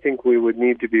scenario that I think we would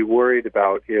need to be worried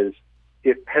about is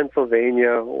if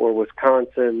Pennsylvania or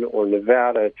Wisconsin or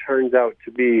Nevada turns out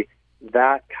to be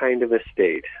that kind of a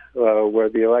state where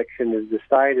the election is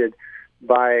decided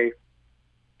by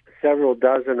several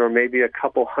dozen or maybe a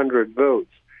couple hundred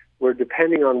votes, where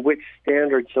depending on which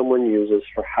standard someone uses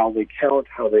for how they count,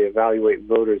 how they evaluate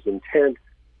voters' intent,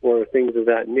 or things of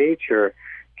that nature,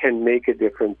 can make a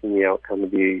difference in the outcome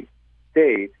of the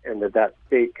state, and that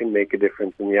state can make a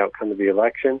difference in the outcome of the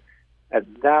election. At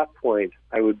that point,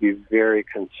 I would be very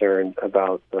concerned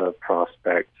about the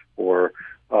prospect for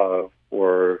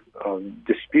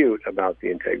dispute about the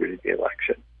integrity of the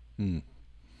election.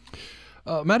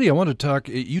 Maddie, I want to talk.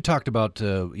 You talked about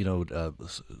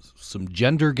some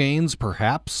gender gains,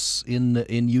 perhaps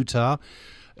in Utah.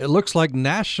 It looks like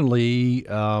nationally,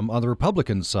 on the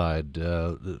Republican side,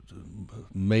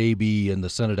 maybe in the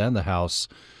Senate and the House,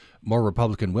 more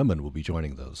Republican women will be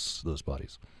joining those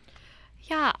bodies.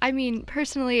 Yeah, I mean,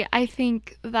 personally, I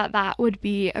think that would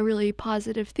be a really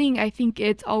positive thing. I think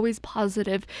it's always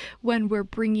positive when we're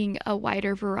bringing a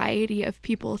wider variety of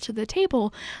people to the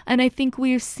table. And I think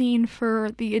we've seen for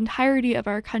the entirety of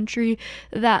our country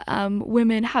that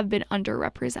women have been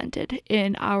underrepresented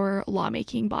in our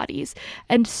lawmaking bodies.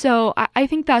 And so I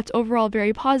think that's overall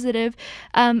very positive.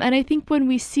 And I think when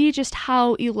we see just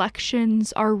how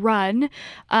elections are run,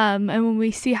 and when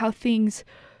we see how things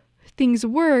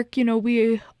work,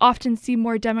 we often see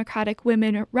more Democratic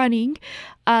women running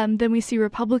than we see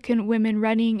Republican women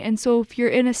running. And so if you're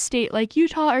in a state like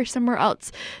Utah or somewhere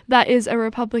else that is a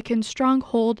Republican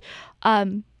stronghold,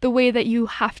 the way that you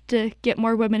have to get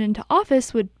more women into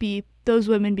office would be those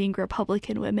women being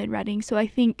Republican women running. So I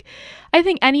think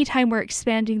anytime we're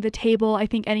expanding the table, I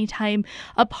think anytime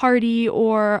a party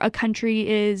or a country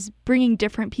is bringing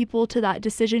different people to that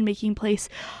decision-making place,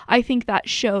 I think that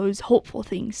shows hopeful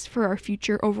things for our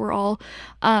future overall.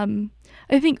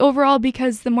 I think overall,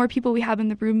 because the more people we have in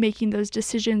the room making those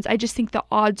decisions, I just think the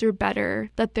odds are better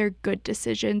that they're good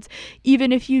decisions.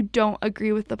 Even if you don't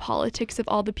agree with the politics of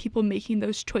all the people making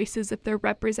those choices, if they're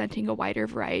representing a wider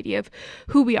variety of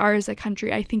who we are as a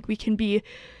country, I think we can be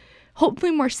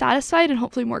hopefully more satisfied and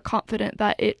hopefully more confident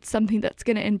that it's something that's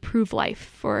going to improve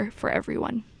life for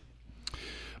everyone.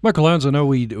 Michael Lanz, I know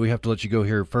we have to let you go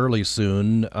here fairly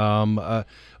soon. I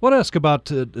want to ask about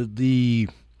the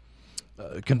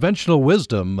conventional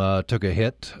wisdom took a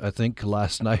hit, I think,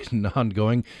 last night and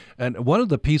ongoing. And one of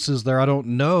the pieces there, I don't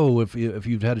know if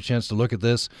you've had a chance to look at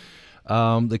this,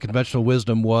 the conventional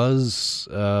wisdom was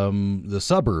the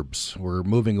suburbs were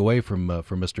moving away from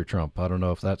Mr. Trump. I don't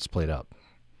know if that's played out.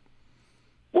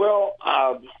 Well,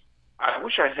 I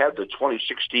wish I had the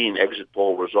 2016 exit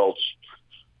poll results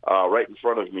right in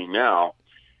front of me now.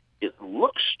 It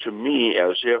looks to me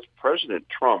as if President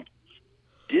Trump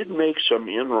did make some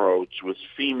inroads with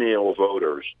female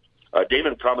voters.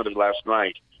 Damon commented last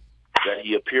night that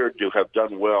he appeared to have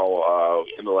done well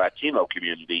in the Latino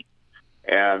community,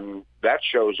 and that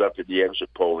shows up in the exit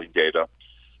polling data.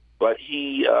 But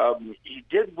he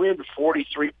did win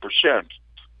 43%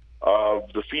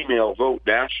 of the female vote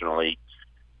nationally,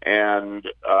 and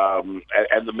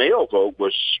the male vote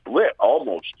was split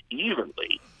almost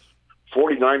evenly,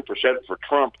 49% for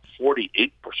Trump,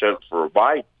 48% for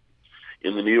Biden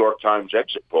in the New York Times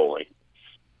exit polling.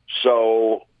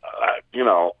 So,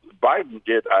 Biden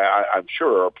did, I'm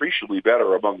sure, appreciably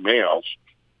better among males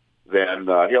than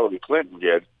Hillary Clinton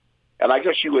did. And I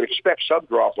guess you would expect some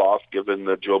drop-off given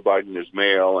that Joe Biden is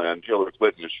male and Hillary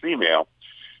Clinton is female.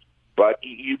 But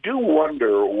you do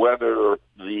wonder whether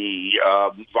the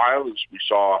violence we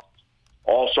saw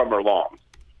all summer long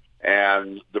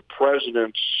and the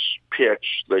president's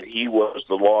pitch that he was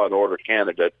the law and order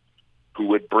candidate who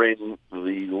would bring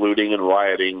the looting and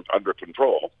rioting under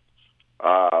control,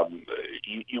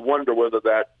 you wonder whether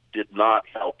that did not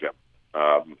help him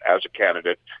as a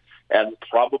candidate, and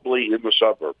probably in the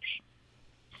suburbs.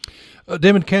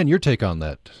 Damon Ken, your take on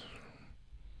that?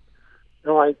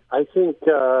 No, I think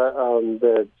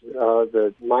that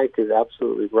Mike is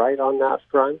absolutely right on that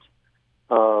front.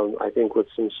 I think with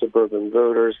some suburban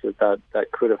voters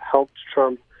that could have helped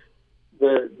Trump.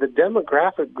 The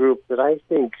demographic group that I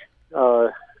think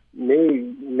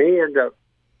may end up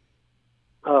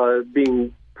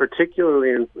being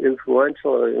particularly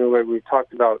influential in the way we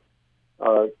talked about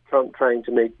Trump trying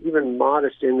to make even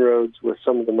modest inroads with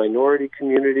some of the minority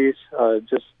communities.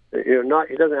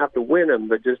 He doesn't have to win them,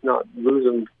 but just not lose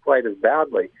them quite as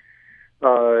badly.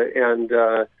 And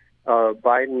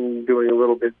Biden doing a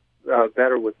little bit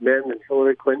better with men than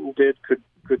Hillary Clinton did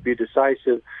could be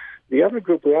decisive. The other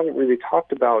group we haven't really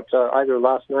talked about either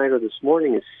last night or this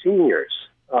morning is seniors.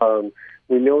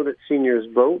 We know that seniors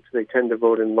vote. They tend to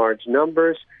vote in large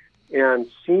numbers. And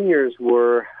seniors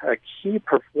were a key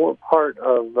part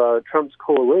of Trump's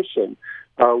coalition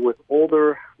with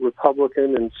older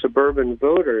Republican and suburban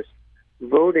voters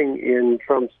voting in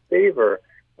Trump's favor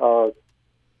in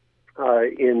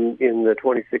the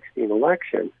 2016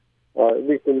 election. At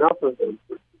least enough of them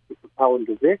to propel him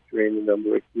to victory in a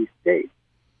number of key states.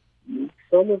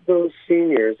 Some of those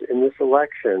seniors in this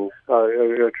election,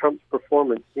 Trump's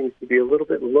performance seems to be a little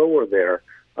bit lower there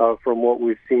from what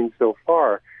we've seen so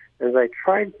far. As I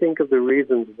try to think of the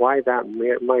reasons why that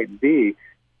might be,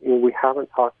 we haven't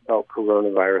talked about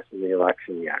coronavirus in the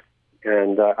election yet.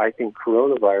 And I think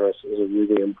coronavirus is a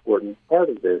really important part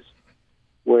of this,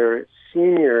 where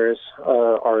seniors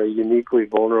are a uniquely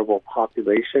vulnerable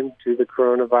population to the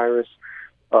coronavirus.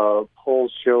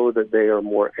 Polls show that they are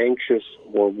more anxious,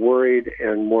 more worried,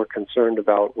 and more concerned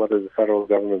about whether the federal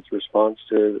government's response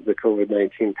to the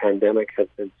COVID-19 pandemic has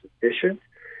been sufficient.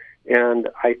 And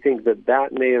I think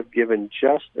that may have given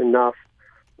just enough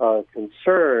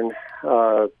concern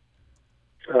to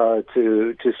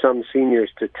some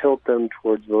seniors to tilt them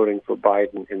towards voting for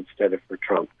Biden instead of for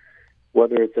Trump.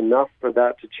 Whether it's enough for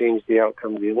that to change the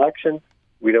outcome of the election,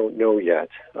 we don't know yet.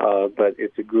 But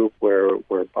it's a group where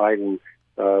Biden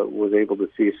was able to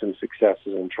see some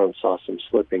successes and Trump saw some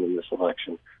slipping in this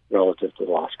election relative to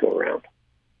the last go-around.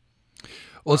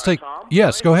 Well, let's take... Tom,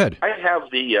 Yes, go ahead. I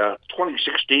have the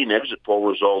 2016 exit poll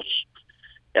results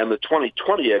and the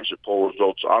 2020 exit poll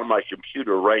results on my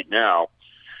computer right now.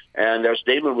 And as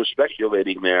Damon was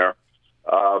speculating there,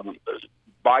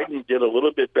 Biden did a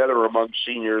little bit better among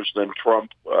seniors than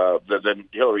than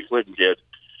Hillary Clinton did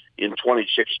in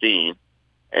 2016.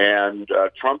 And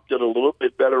Trump did a little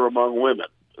bit better among women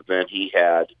than he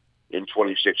had in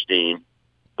 2016.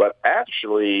 But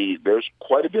actually, there's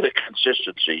quite a bit of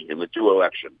consistency in the two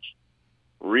elections.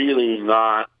 Really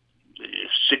not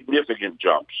significant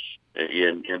jumps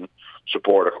in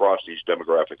support across these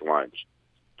demographic lines.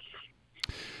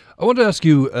 I want to ask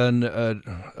you, and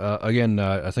again,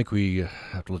 I think we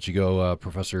have to let you go,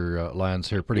 Professor Lyons,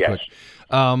 here pretty quick.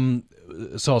 So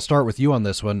I'll start with you on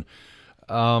this one.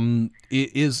 We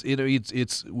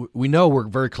know we're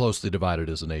very closely divided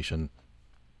as a nation,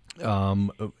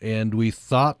 and we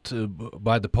thought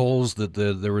by the polls that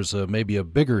there was maybe a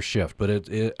bigger shift, but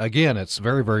again, it's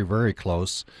very, very, very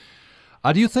close.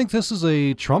 Do you think this is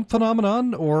a Trump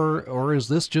phenomenon, or is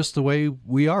this just the way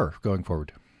we are going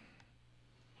forward?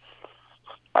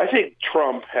 I think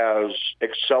Trump has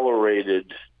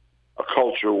accelerated a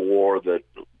culture war that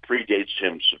predates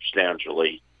him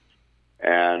substantially,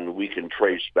 and we can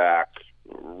trace back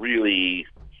really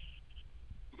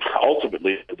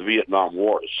ultimately the Vietnam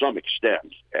War to some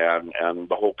extent, and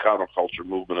the whole counterculture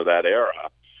movement of that era.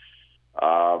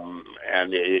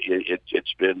 And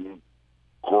it's been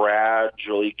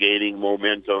gradually gaining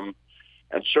momentum,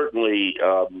 and certainly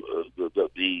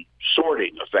the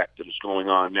sorting effect that is going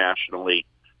on nationally,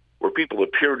 where people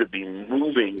appear to be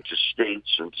moving to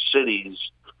states and cities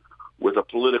with a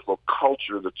political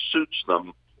culture that suits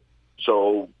them.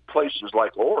 So places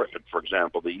like Oregon, for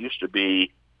example, that used to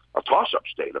be a toss-up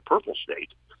state, a purple state,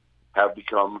 have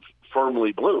become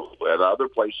firmly blue. And other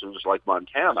places like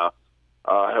Montana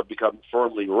have become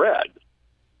firmly red.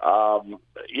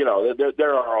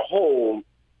 There are a whole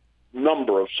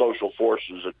number of social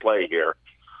forces at play here,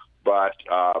 but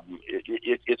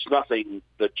it's nothing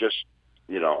that just,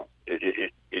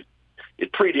 it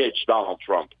predates Donald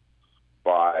Trump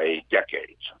by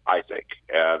decades, I think.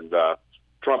 And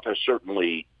Trump has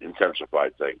certainly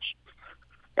intensified things.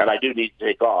 And I do need to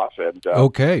take off. And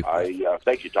okay.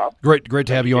 Thank you, Tom. Great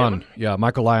to have you on. Yeah,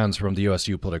 Michael Lyons from the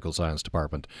USU Political Science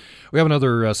Department. We have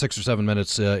another 6 or 7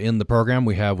 minutes in the program.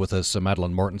 We have with us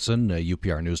Madeline Mortensen,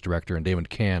 UPR News Director, and Damon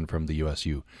Cann from the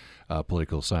USU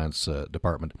Political Science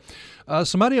Department.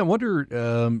 So, Maddie, I wonder,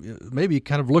 maybe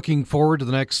kind of looking forward to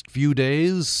the next few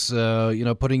days,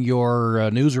 putting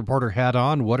your news reporter hat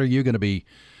on, what are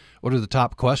the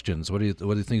top questions? What are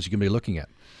the things you're going to be looking at?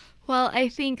 Well, I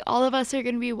think all of us are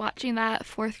going to be watching that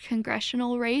 4th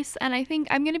congressional race, and I think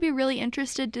I'm going to be really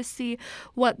interested to see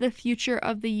what the future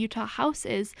of the Utah House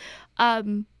is.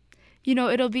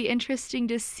 It'll be interesting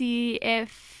to see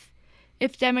if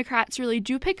Democrats really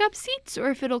do pick up seats, or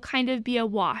if it'll kind of be a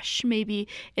wash maybe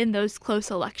in those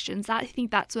close elections. I think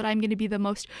that's what I'm going to be the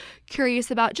most curious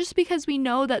about, just because we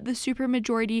know that the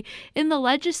supermajority in the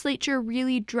legislature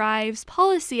really drives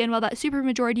policy. And while that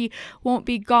supermajority won't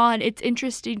be gone, it's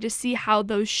interesting to see how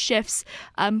those shifts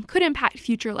could impact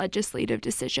future legislative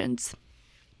decisions.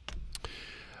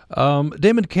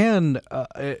 Damon Cann,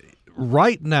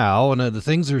 right now, and the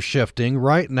things are shifting,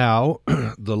 right now,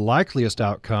 the likeliest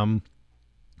outcome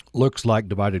looks like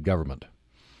divided government.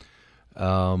 I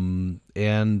don't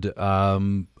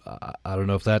know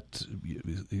if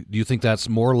do you think that's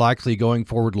more likely going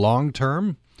forward long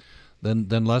term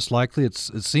than less likely? It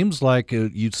seems like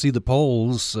you'd see the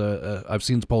polls. I've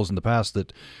seen the polls in the past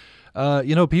that,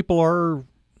 people are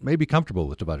maybe comfortable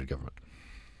with divided government.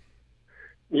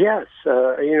 Yes.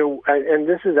 And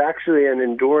this is actually an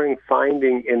enduring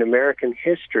finding in American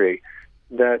history,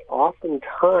 that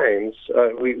oftentimes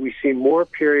we see more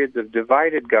periods of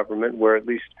divided government where at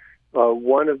least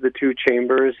one of the two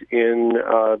chambers in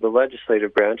the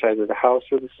legislative branch, either the House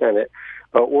or the Senate,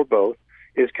 or both,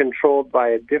 is controlled by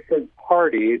a different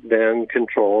party than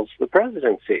controls the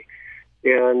presidency.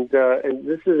 And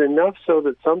this is enough so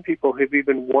that some people have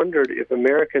even wondered if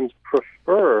Americans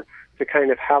prefer to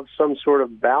kind of have some sort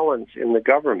of balance in the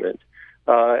government,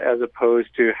 as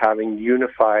opposed to having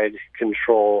unified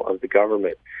control of the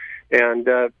government. And,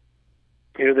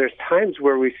 there's times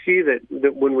where we see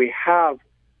that when we have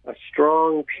a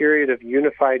strong period of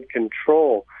unified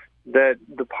control, that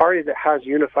the party that has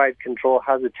unified control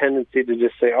has a tendency to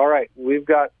just say, all right, we've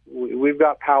got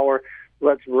power,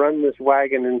 let's run this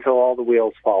wagon until all the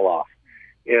wheels fall off.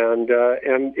 And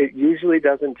it usually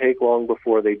doesn't take long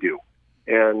before they do.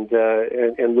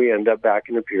 And we end up back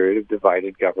in a period of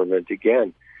divided government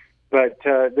again. But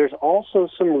there's also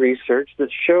some research that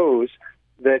shows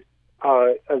that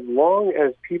as long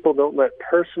as people don't let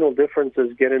personal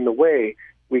differences get in the way,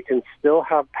 we can still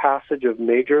have passage of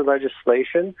major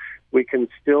legislation. We can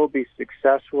still be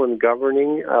successful in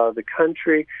governing the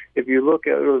country. If you look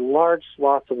at large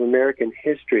swaths of American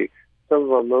history, some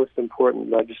of our most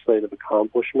important legislative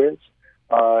accomplishments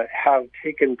have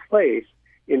taken place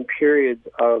in periods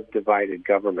of divided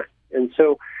government. And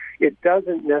so it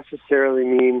doesn't necessarily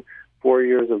mean 4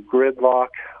 years of gridlock,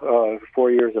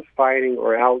 4 years of fighting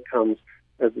or outcomes,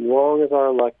 as long as our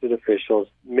elected officials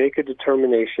make a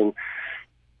determination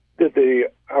that they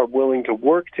are willing to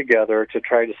work together to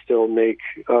try to still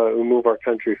move our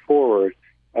country forward,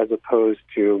 as opposed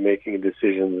to making a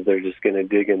decision that they're just going to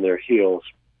dig in their heels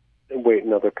and wait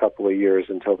another couple of years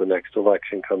until the next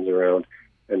election comes around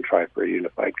and try for a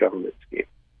unified government scheme.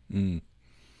 Mm.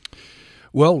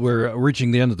 Well, we're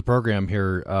reaching the end of the program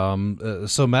here.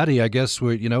 So, Maddie, I guess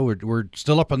we're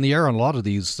still up in the air on a lot of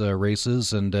these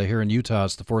races, and here in Utah,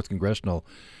 it's the 4th Congressional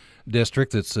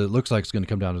District. It looks like it's going to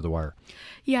come down to the wire.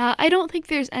 Yeah, I don't think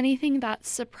there's anything that's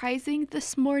surprising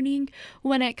this morning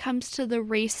when it comes to the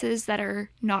races that are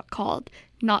not called.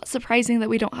 Not surprising that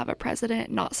we don't have a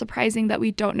president. Not surprising that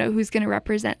we don't know who's going to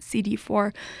represent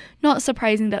CD4. Not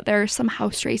surprising that there are some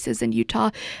House races in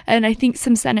Utah, and I think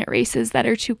some Senate races that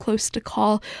are too close to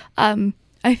call.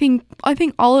 I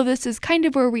think all of this is kind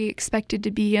of where we expected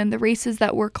to be, and the races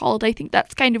that were called, I think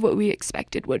that's kind of what we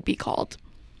expected would be called.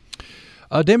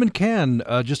 Damon Cann,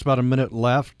 just about a minute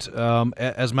left.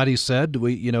 As Maddie said,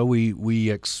 we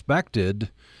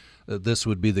expected that this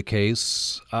would be the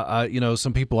case.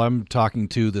 Some people I'm talking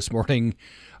to this morning,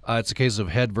 it's a case of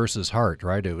head versus heart,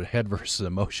 right? Head versus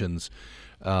emotions.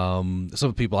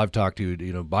 Some people I've talked to,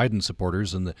 Biden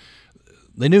supporters, and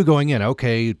they knew going in,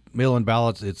 okay, mail-in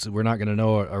ballots, we're not going to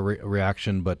know a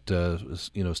reaction, but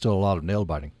still a lot of nail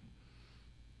biting.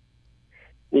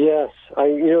 Yes,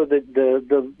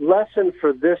 the lesson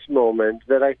for this moment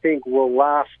that I think will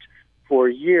last for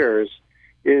years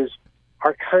is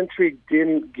our country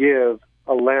didn't give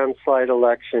a landslide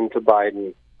election to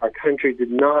Biden. Our country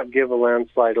did not give a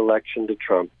landslide election to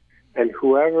Trump. And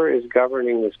whoever is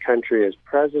governing this country as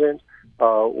president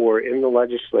or in the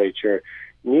legislature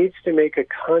needs to make a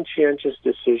conscientious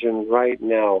decision right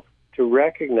now to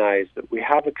recognize that we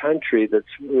have a country that's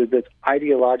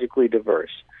ideologically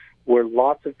diverse, where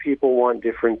lots of people want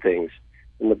different things.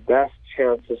 And the best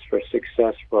chances for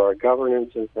success for our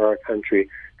governance and for our country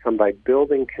come by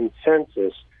building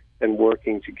consensus and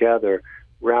working together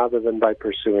rather than by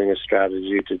pursuing a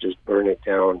strategy to just burn it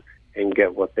down and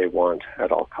get what they want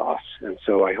at all costs. And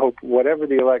so I hope whatever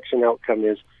the election outcome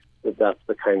is, that's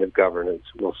the kind of governance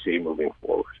we'll see moving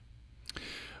forward.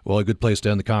 Well, a good place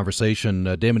to end the conversation.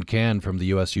 Damon Cann from the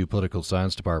USU Political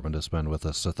Science Department has been with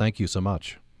us, so thank you so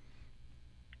much.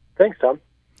 Thanks, Tom.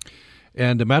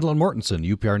 And Madeline Mortensen,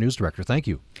 UPR News Director, thank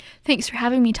you. Thanks for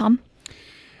having me, Tom.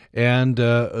 And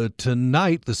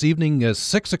tonight, this evening,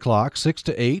 6 o'clock, 6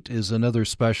 to 8, is another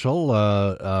special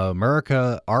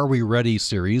America, Are We Ready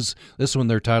series. This one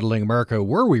they're titling America,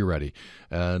 Were We Ready?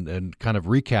 And kind of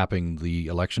recapping the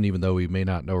election, even though we may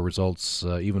not know results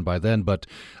even by then. But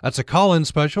that's a call-in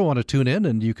special. Want to tune in,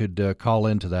 and you could call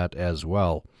into that as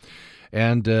well.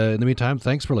 And in the meantime,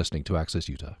 thanks for listening to Access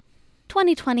Utah.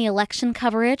 2020 election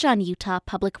coverage on Utah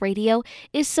Public Radio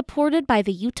is supported by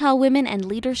the Utah Women and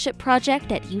Leadership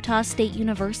Project at Utah State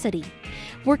University,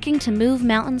 working to move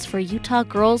mountains for Utah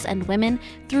girls and women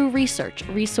through research,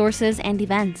 resources, and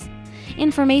events.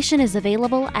 Information is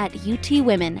available at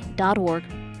utwomen.org.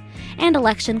 And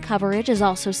election coverage is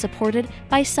also supported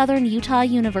by Southern Utah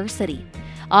University,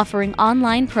 offering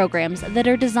online programs that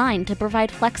are designed to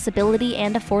provide flexibility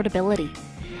and affordability.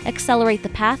 Accelerate the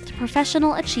path to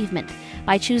professional achievement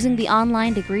by choosing the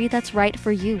online degree that's right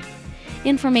for you.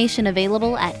 Information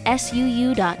available at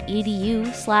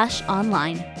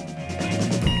suu.edu/online.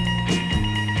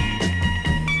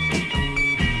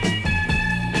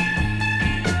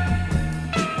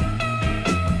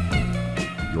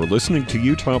 You're listening to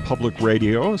Utah Public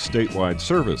Radio, a statewide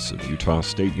service of Utah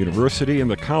State University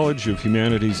and the College of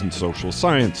Humanities and Social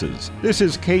Sciences. This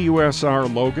is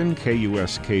KUSR Logan,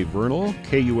 KUSK Vernal,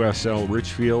 KUSL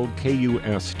Richfield,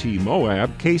 KUST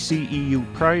Moab, KCEU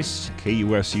Price,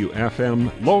 KUSU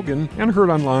FM Logan, and heard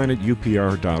online at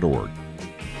upr.org.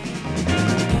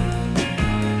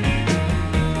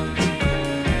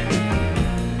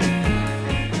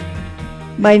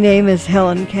 My name is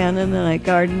Helen Cannon, and I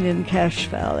garden in Cache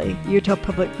Valley. Utah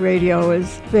Public Radio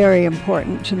is very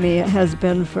important to me. It has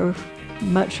been for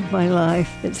much of my life.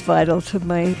 It's vital to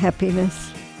my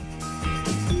happiness.